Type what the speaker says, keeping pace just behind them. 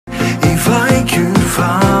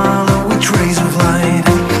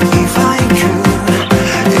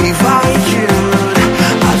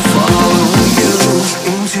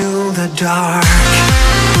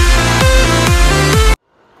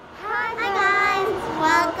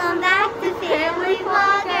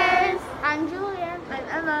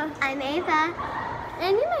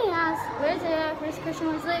And you may ask, where's it? Where's Christian?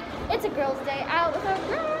 Where's it? It's a girls' day out with our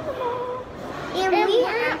grandma. And we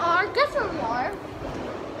are, guess where we are?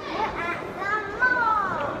 We're at the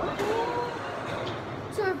mall.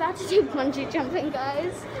 So we're about to do bungee jumping,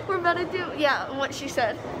 guys. We're about to do, yeah, what she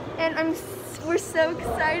said. And we're so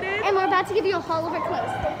excited. And we're about to give you a haul of our clothes.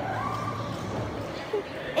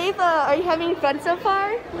 Ava, are you having fun so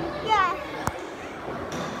far? Yeah.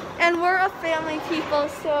 And we're a family people,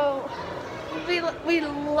 so we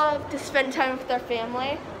love to spend time with our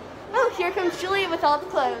family. Oh, here comes Julia with all the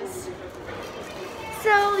clothes.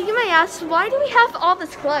 So you may ask, why do we have all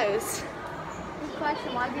this clothes? Good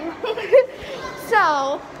question, why do we?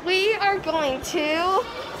 So we are going to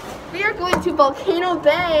Volcano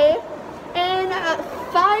Bay in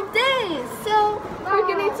 5 days. So we're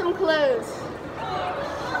getting some clothes.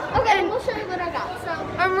 Okay, and we'll show you what I got.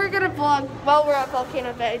 And we're gonna vlog while we're at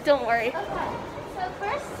Volcano Bay. Don't worry. Okay. So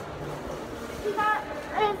first, we got.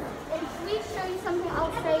 If we show you something,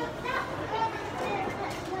 I'll say.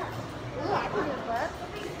 Ooh, I can do that.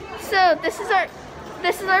 So this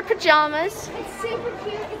is our pajamas. It's super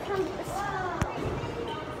cute. It comes with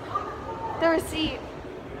the receipt.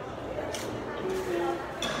 It's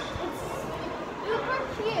super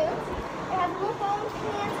cute. It has little bone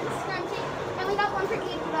pants and scrunchie, and we got one for each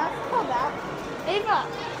of us. Hold that. Ava.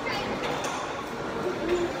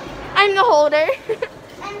 I'm the holder.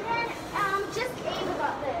 And then just Ava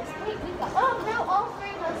got this. Wait, we got. Oh no, all three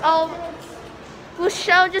of us. Oh. We'll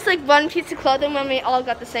show just like one piece of clothing when we all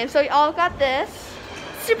got the same. So we all got this.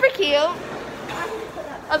 Super cute.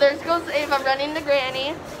 Oh, there goes Ava running to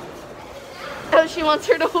Granny. Oh, she wants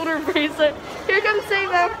her to hold her bracelet. Here comes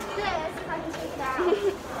Ava.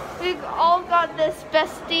 We all got this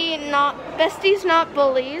besties not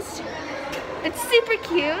bullies. It's super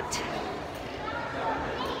cute.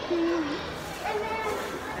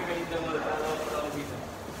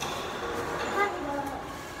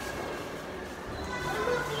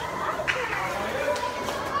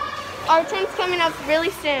 Our turn's coming up really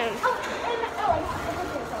soon.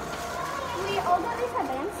 We all got these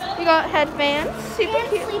headbands. We got headbands. Super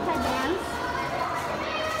cute. Sleep headbands.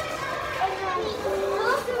 And then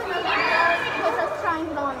we'll also do another video with us trying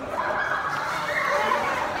it on.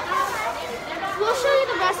 We'll show you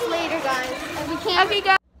the rest later, guys. If we can't. Okay,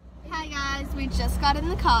 guys. Hi, guys. We just got in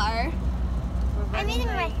the car. I'm using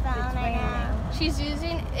my phone right now. She's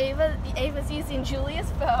using Ava's using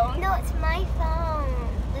Julia's phone. No, it's my phone.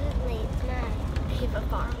 Literally, it's mine. Ava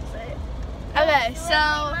farms it. Okay,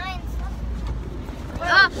 so.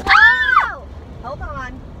 Whoa! Hold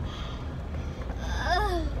on.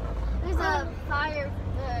 There's a fire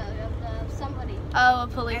of somebody. Oh, a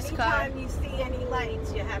police car. Anytime you see any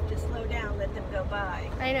lights, you have to slow down, let them go by.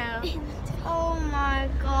 I know. Oh my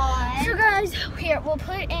god. So guys, here, we'll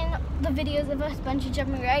put in the videos of us bungee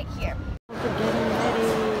jumping right here.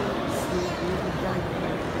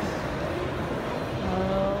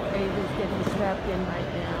 Ava's getting strapped in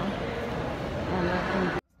right now.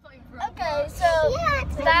 Okay, so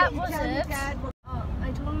that was it. Oh,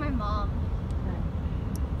 I told my mom.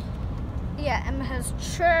 Yeah, Emma has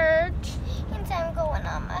church. And I'm going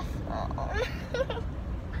on my phone.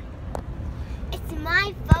 It's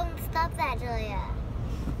my phone. Stop that, Julia.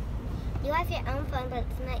 You have your own phone, but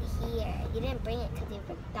it's not here. You didn't bring it because you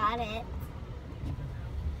forgot it.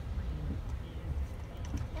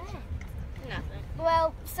 Nothing.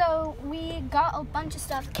 Well, so we got a bunch of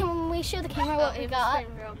stuff. Can we show the camera what we got?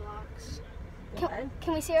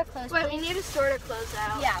 Can we see our clothes? Wait, please? We need to sort our clothes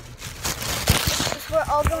out. Yeah. We're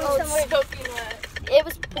all going somewhere. It's soaking wet.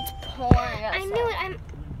 It's pouring outside. I knew it. I'm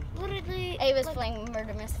literally. Ava's playing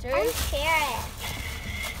murder mystery. I'm scared.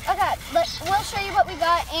 Okay, we'll show you what we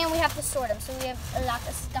got, and we have to sort them. So we have a lot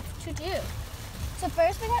of stuff to do. So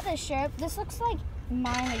first we got this shirt. This looks like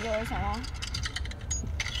mine or yours, Emma.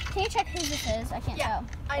 Can you check whose this is? I can't tell.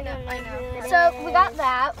 I know. So we got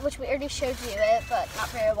that, which we already showed you it, but not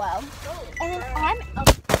very well. And then I'm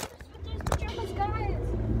obsessed with these pajamas, guys.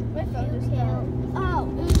 My phone just fell. Oh,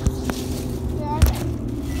 where are they?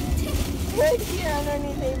 Right here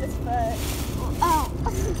underneath Ava's foot. Oh.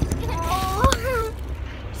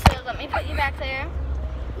 So let me put you back there.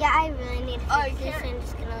 Yeah, I really need to fix this. can't. I'm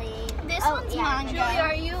just gonna leave. This one's mine. Julia,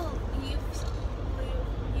 are you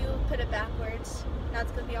put it backwards? Now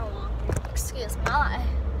it's gonna be all long. Excuse my.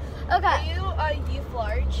 Okay. Are you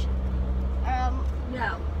large?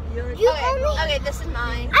 No. Okay, this is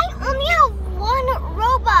mine. I only have one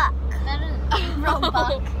Robux. That is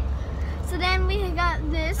Robux. So then we got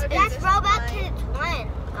this. Okay, that's Robux because it's one.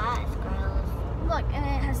 Ah, it's gross. Look, and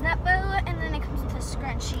it has that bow, and then it comes with a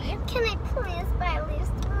scrunchie. Can I please buy at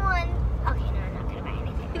least one? Okay, no, I'm not gonna buy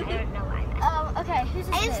anything. I don't know why. Okay. Whose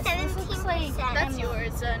is I have this? This looks like 17%. That's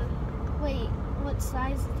yours then. Wait, what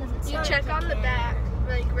size does it say? You check on the back,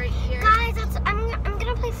 like right here. Guys, I'm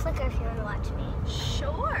gonna play Flicker if you want to watch me.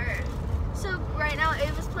 Sure. So right now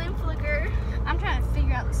Ava's playing Flicker. I'm trying to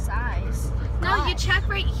figure out the size. No, you check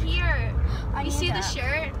right here. I You need see the that.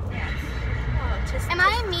 shirt? Yes. Oh, just Am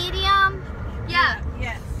I a medium? Yeah.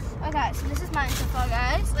 Yes. Okay, so this is mine so far,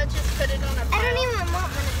 guys. Let's just put it on a I pile. don't even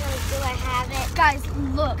want one of those. Do I have it? Guys,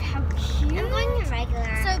 look how cute. I'm going in regular.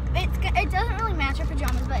 So it doesn't really match our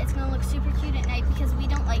pajamas, but it's gonna look super cute at night because we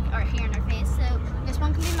don't like our hair in our face. So this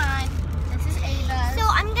one can be mine. This is Ava's. So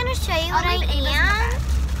I'm gonna show you what I leave Ava's in the am. back.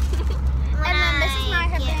 And then this is my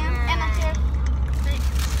headband. And up here,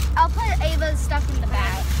 I'll put Ava's stuff in the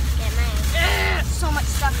bag. Get mine. So much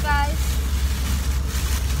stuff, guys.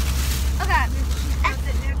 Okay. Got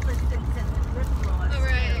the necklace and the lip gloss.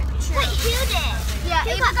 Alright. Wait, who did? Yeah,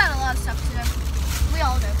 Who Ava got a lot of stuff too. We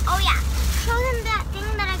all do. Oh yeah. Show them that thing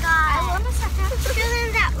that I got. I will in a second. Show them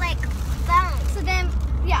that like phone. So then,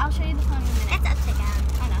 yeah, I'll show you the phone in a minute. It's upside down.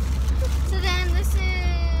 I know. So then this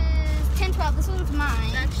is 10-12. This one's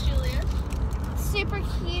mine. That's Julia. Super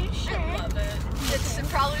cute shirt. I love it. It's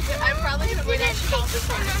probably good. I'm probably gonna wear that shirt all the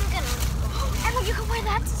time. I'm gonna. Emma, you can wear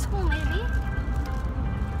that to school, maybe.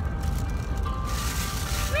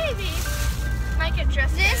 Maybe. Might get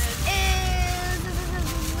dressed This good. is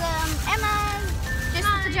Emma's just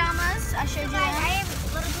the pajamas. I showed you Guys, I them.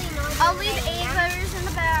 have literally no idea. I'll what leave I am. Ava's in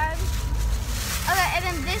the bag. Okay, and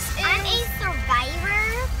then this is I'm a survivor.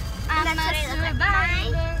 I'm that's a what I look like.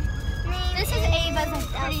 survivor. Name This is Ava's, I'm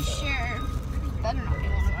pretty Elsie. sure. Better not be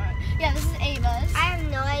one of ours. Yeah, this is Ava's. I have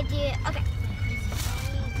no idea. Okay.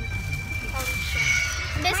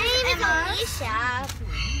 This My is name Emma's. is Alicia.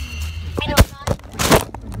 I don't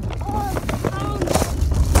know.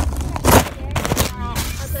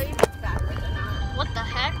 I'll tell you if it's backwards or not. What the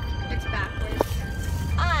heck? It's backwards.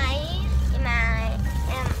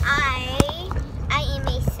 I am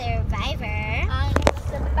a survivor. I'm a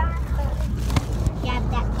survivor. Yeah,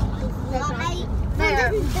 that's why. There.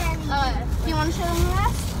 Do you want to show them the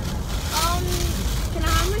rest? Can I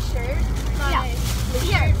have my shirt? Yeah.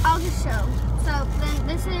 Here, I'll just show. So then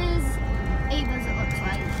this is Ava's, it looks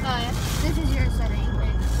like. Oh yeah. This is yours, I think.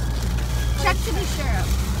 Check to be sure.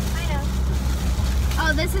 I know.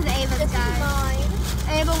 Oh, this is Ava's, This is guys. mine.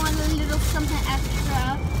 Ava wanted a little something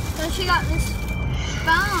extra. So she got this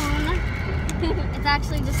phone. It's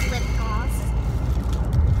actually just lip gloss.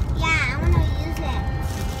 Yeah, I want to use it.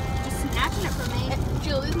 Just snatching it from me.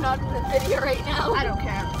 Julie's not in the video right now. I don't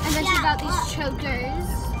care. And then she Yeah, got these look. chokers.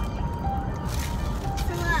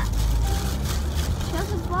 So look, Show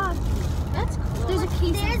the vlog. That's cool. There's a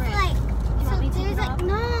key there's separate. like, You so want me to there's take it like, off?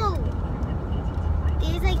 no.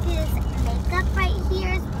 There's like this makeup right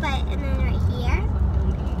here, but and then right here.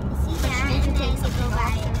 You see But that? you need to And then take you go something by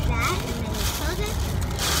off. that, and then you close it.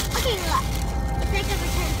 Okay, look. It's like a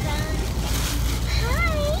return phone.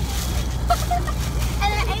 Hi. And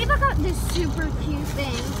then Ava got this super cute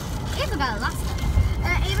thing. Ava got a lot of stuff.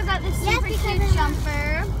 And Ava got this Yes, super because cute of-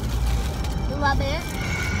 jumper. Love it.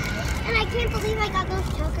 And I can't believe I got those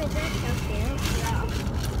chokers. They're so cute.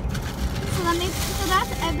 So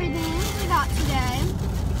that's everything we got today.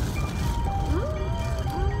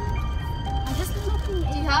 I'm just looking.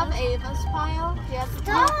 Do you have Ava's pile? Yes.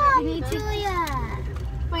 Stop, You need to- Julia.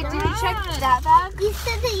 Wait, did you check that bag? You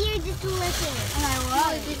said that you're just looking. And I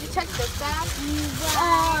Julie, was. did you check this bag?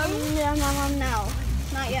 No.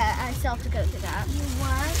 Not yet. I still have to go through that. You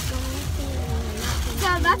weren't going to. So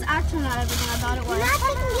that's actually not everything I thought it was.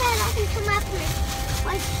 Nothing yet. I can come up with.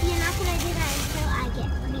 Like, you're not going to do that until I get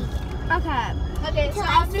vegan. Okay. Okay, so Until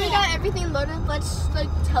I after we see got everything loaded, let's like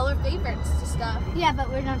tell our favorites to stuff. Yeah, but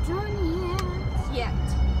we're not doing it Yet.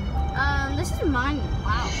 yet. This is mine.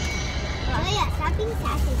 Wow. Oh, yeah. Stop being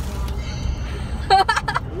sassy, friend.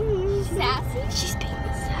 Sassy? She's being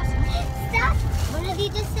sassy. Stop. What did you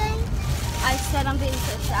just say? I said I'm being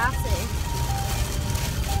so sassy.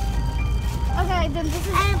 Okay, then this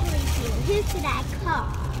is, I don't believe you. Who should I call?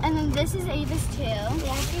 and then this is Ava's too.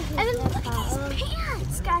 Yeah, And then look at these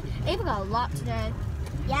pants, guys. Ava got a lot today.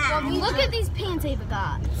 Yeah. Look at these pants Ava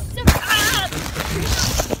got.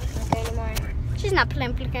 Okay, anymore. She's not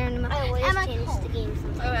playing Flicker anymore. I always Emma, change the game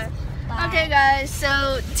sometimes. Okay. Bye. Okay, guys.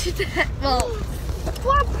 So today, well,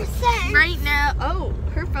 4%. right now, oh,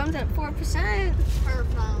 her phone's at 4%. her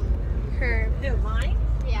phone. Her. Who, mine?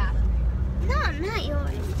 Yeah. No, not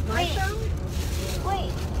yours. My Wait. phone?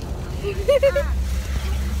 Wait.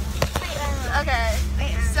 Okay.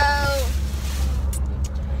 So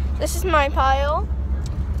this is my pile.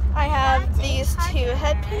 I have That's a these two pile.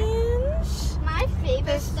 headbands. My favorite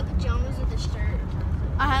This- is the pajamas with the shirt.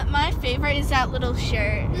 My favorite is that little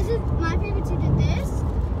shirt. This is my favorite too. Did this?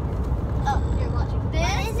 Oh, you're watching this.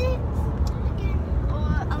 What is it?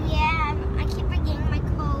 Oh yeah, I keep forgetting my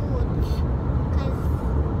code.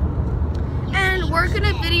 And we're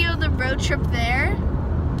gonna video the road trip there.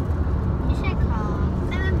 You should call.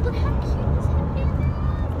 And look how cute this headband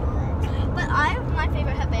is. But my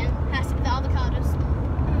favorite headband has to be the avocados.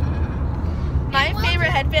 My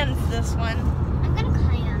favorite headband is this one. I'm gonna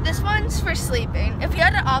clam. This one's for sleeping. If you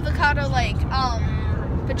had an avocado like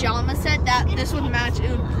pajama set, this would match. It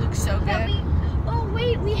would look so good. Oh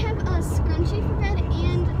wait, we have a scrunchie for bed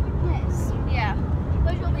and this. Yeah.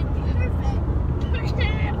 Which will be perfect.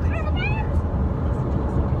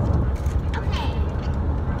 Okay.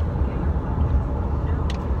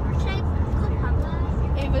 Should I call Papa?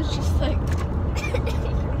 It was just like.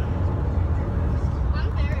 I'm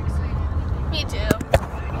very excited. Me too.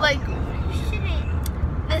 Like, Should I?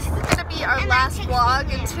 this is gonna be our And last I'm vlog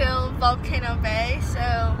texting him. until Volcano Bay,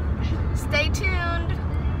 so stay tuned.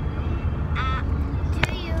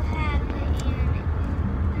 Do you have an EV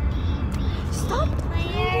Stop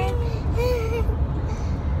player?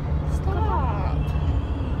 Stop.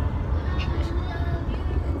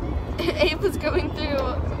 Abe was going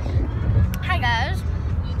through. Hi guys.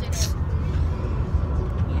 You did it.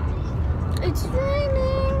 It's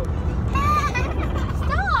raining.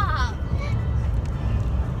 Stop!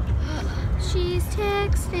 She's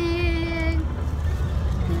texting.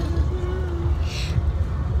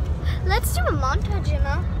 Let's do a montage,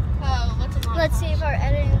 Emma. Oh, what's a montage? Let's see if our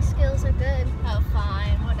editing skills are good. Oh,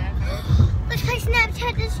 fine, whatever. Which my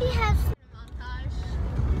Snapchat does she have? Montage.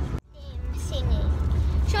 Singing.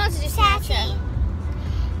 She wants to do Sassy. Snapchat.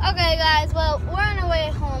 Okay, guys. Well, we're on our way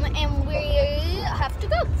home, and we have to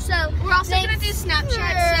go. So We're also gonna do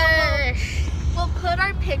Snapchat, so we'll put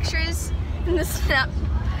our pictures in the snap.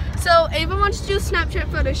 So Ava wants to do a Snapchat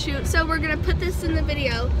photo shoot, so we're gonna put this in the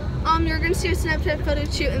video. You're gonna see a Snapchat photo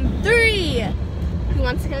shoot in 3. Who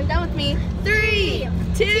wants to count down with me? 3,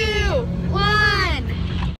 2, 1.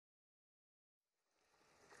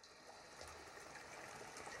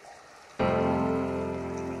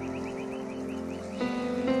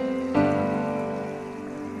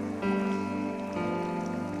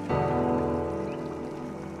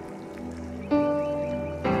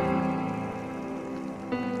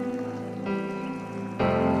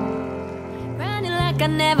 Grinding like I've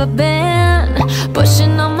never been,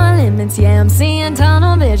 pushing on my limits, yeah, I'm seeing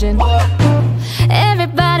tunnel vision.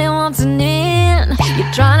 Everybody wants an in,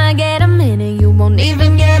 you're trying to get a minute, you won't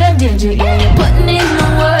even get a digit. Yeah, you're putting in the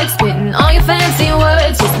work, spitting all your fancy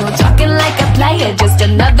words, just no talking like a player, just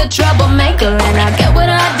another troublemaker. And I get